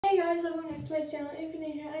Hey guys, welcome back to my channel. If you're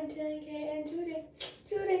new here, I'm Taylor K, and today,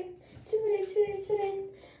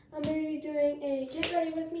 I'm going to be doing a get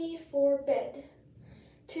ready with me for bed.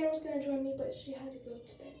 Taylor's going to join me, but she had to go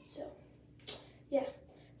to bed, so, yeah.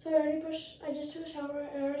 So I just took a shower,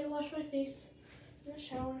 I already washed my face in the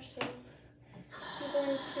shower, so I'm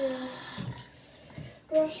going to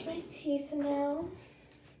brush my teeth now.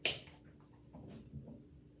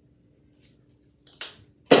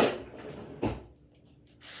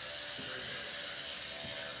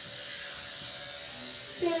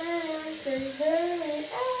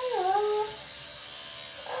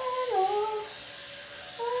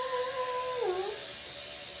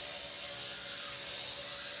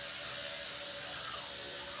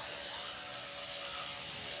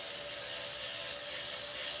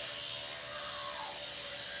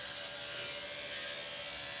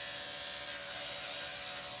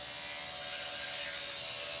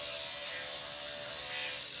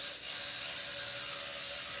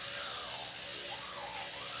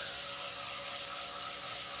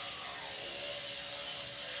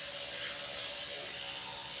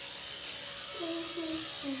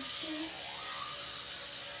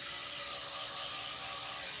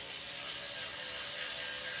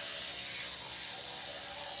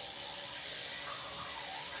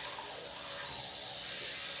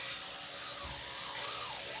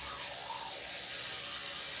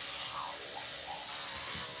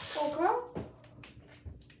 Okay.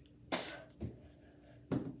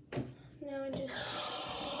 Now I just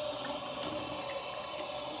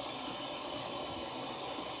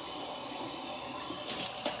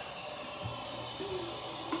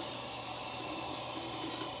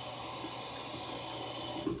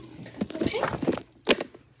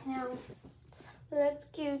now let's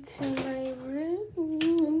go to my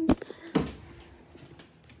room.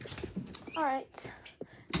 Alright,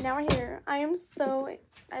 now we're here.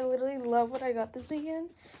 I literally love what I got this weekend.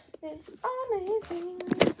 It's amazing.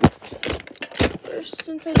 First,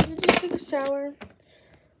 since I did just take a shower, I'm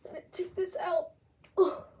gonna take this out.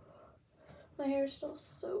 Oh, my hair is still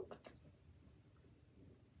soaked.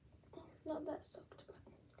 Not that soaked, but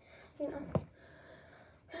you know.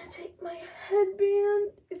 I'm gonna take my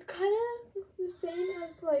headband. It's kind of the same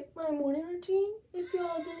as like my morning routine. If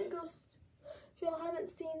y'all haven't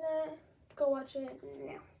seen that, go watch it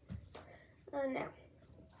now. Now.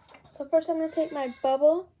 So first I'm gonna take my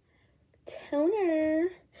bubble toner.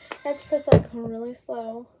 I have to press like really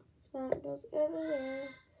slow. So it goes everywhere.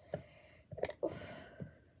 Oof.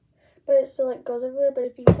 But it still like goes everywhere. But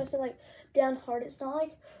if you press it like down hard, it's not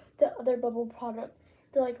like the other bubble product,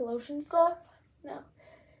 the like lotion stuff. No,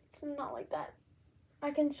 it's not like that.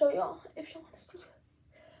 I can show y'all if you want to see.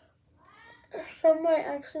 Some might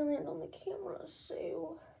actually land on the camera,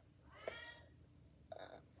 so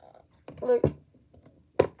look,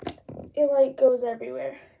 it like goes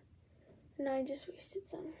everywhere. And I just wasted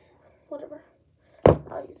some. Whatever,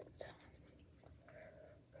 I'll use it.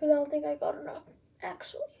 Because I don't think I got enough,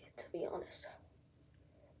 actually, to be honest.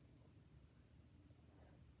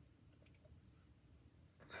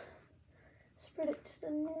 Spread it to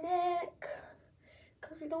the neck,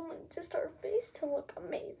 because we don't want just our face to look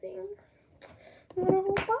amazing. We want our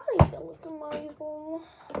whole body to look amazing.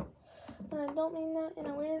 And I don't mean that in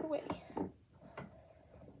a weird way.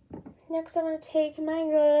 Next, I'm going to take my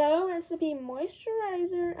Glow Recipe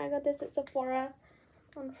Moisturizer. I got this at Sephora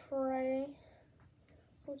on Friday,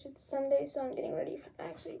 which is Sunday, so I'm getting ready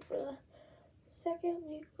for the second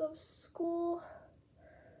week of school,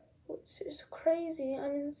 which is crazy.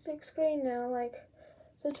 I'm in 6th grade now.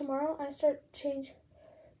 So tomorrow I start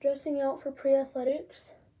dressing out for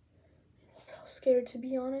pre-athletics. I'm so scared, to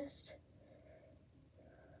be honest.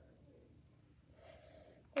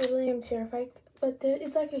 Literally, I'm terrified. But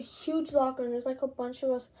it's like a huge locker, and there's like a bunch of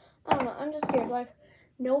us. I don't know. I'm just scared. Like,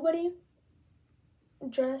 nobody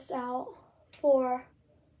dressed out for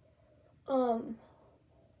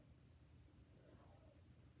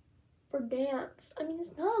dance. I mean,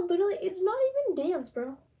 it's not even dance,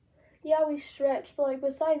 bro. Yeah, we stretch, but like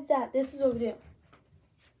besides that, this is what we do.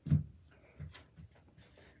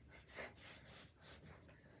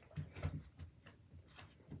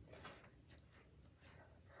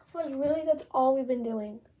 Like, literally, that's all we've been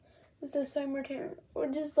doing. It's the summer term.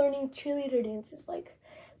 We're just learning cheerleader dances. Like,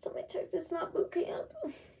 somebody checked, it's not boot camp.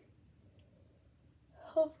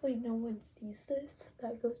 Hopefully no one sees this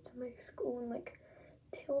that goes to my school and, like,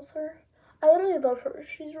 tells her. I literally love her.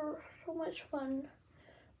 She's so much fun.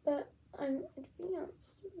 But I'm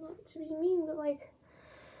advanced. Not to be mean, but, like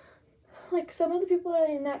some of the people that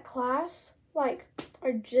are in that class, like,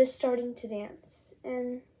 are just starting to dance.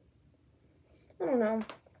 And I don't know.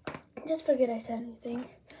 Just forget I said anything.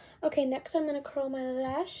 Okay, next I'm going to curl my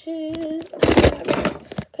lashes.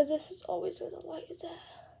 Because this is always where the light is at.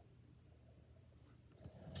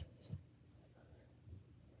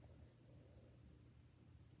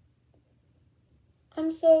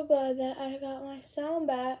 I'm so glad that I got my sound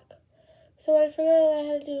back. So what I figured out I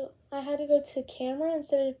had to do, I had to go to camera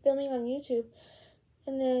instead of filming on YouTube.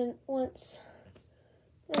 And then once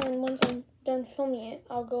I'm done filming it,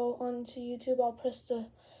 I'll go onto YouTube. I'll press the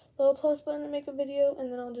little plus button to make a video,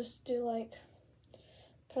 and then I'll just do like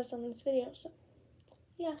press on this video. So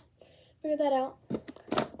yeah, figured that out.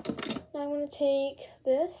 Now I'm gonna take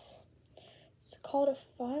this. It's called a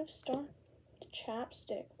 5-star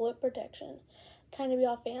chapstick lip protection. Kind of be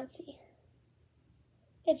all fancy.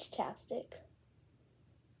 It's chapstick.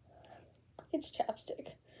 It's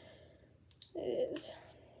chapstick. It is.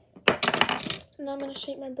 And I'm gonna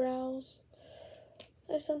shape my brows.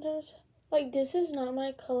 I sometimes, like, this is not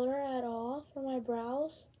my color at all for my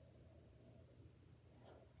brows.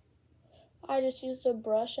 I just use the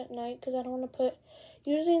brush at night because I don't want to put,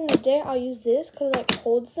 usually in the day I'll use this because it like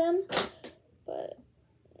holds them, but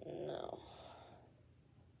no.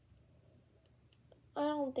 I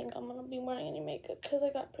don't think I'm going to be wearing any makeup because I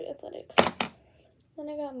got pre-athletics. Then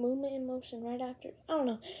I got movement and motion right after. I don't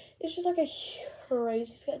know. It's just like a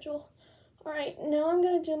crazy schedule. Alright, now I'm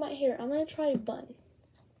going to do my hair. I'm going to try a bun.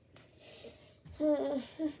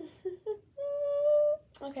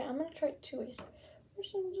 Okay, I'm going to try it 2 ways.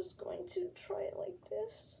 First, I'm just going to try it like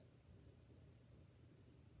this.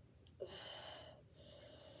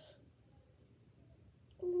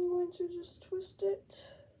 I'm going to just twist it.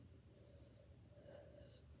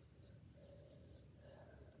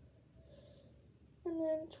 And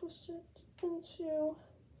then twist it into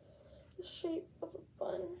the shape of a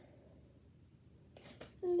bun.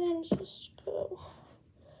 And then just go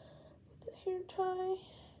with the hair tie.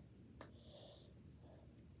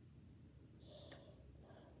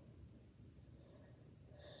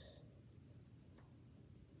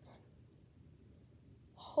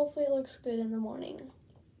 Hopefully it looks good in the morning.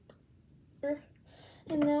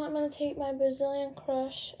 And now I'm going to take my Brazilian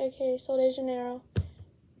Crush, aka Sol de Janeiro.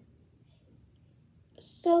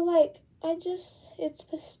 So, like, it's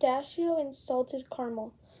pistachio and salted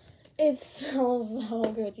caramel. It smells so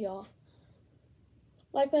good, y'all.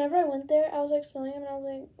 Like, whenever I went there, I was, like, smelling them, and I was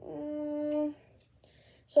like,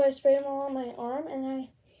 So I sprayed them all on my arm, and I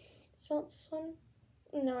smelled this one.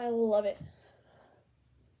 Now I love it.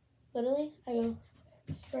 Literally, I go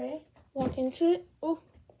spray, walk into it. Ooh,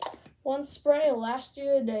 one spray will last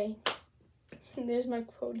you a day. And there's my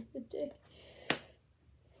quote of the day.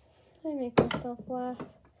 I make myself laugh.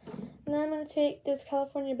 And then I'm going to take this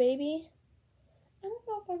California Baby. I don't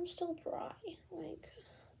know if I'm still dry. Like,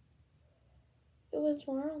 it was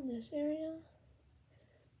more on this area.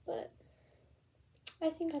 But I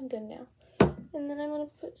think I'm good now. And then I'm going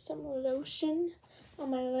to put some lotion on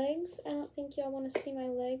my legs. I don't think y'all want to see my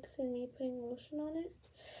legs and me putting lotion on it.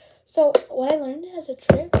 So what I learned as a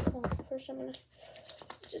trick, well, first I'm going to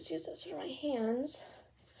just use this for my hands.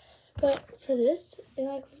 But for this, it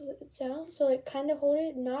like flips out. So like kind of hold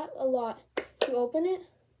it, not a lot. You open it,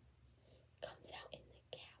 comes out in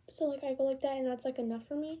the gap. So like I go like that and that's like enough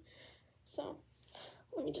for me. So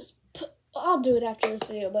let me just put, I'll do it after this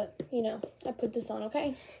video, but you know, I put this on,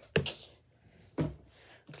 okay?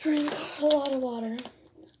 Drink a lot of water.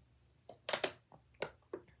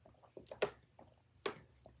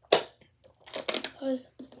 Because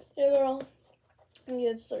your girl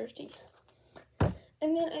gets thirsty.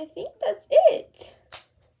 And then I think that's it.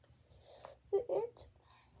 Is it?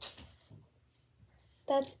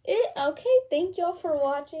 That's it. Okay, thank y'all for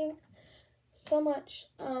watching so much.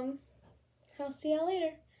 I'll see y'all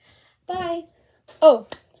later. Bye. Oh,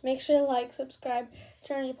 make sure to like, subscribe,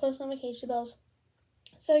 turn on your post notification bells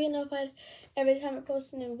so you get notified every time I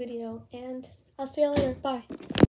post a new video. And I'll see y'all later. Bye.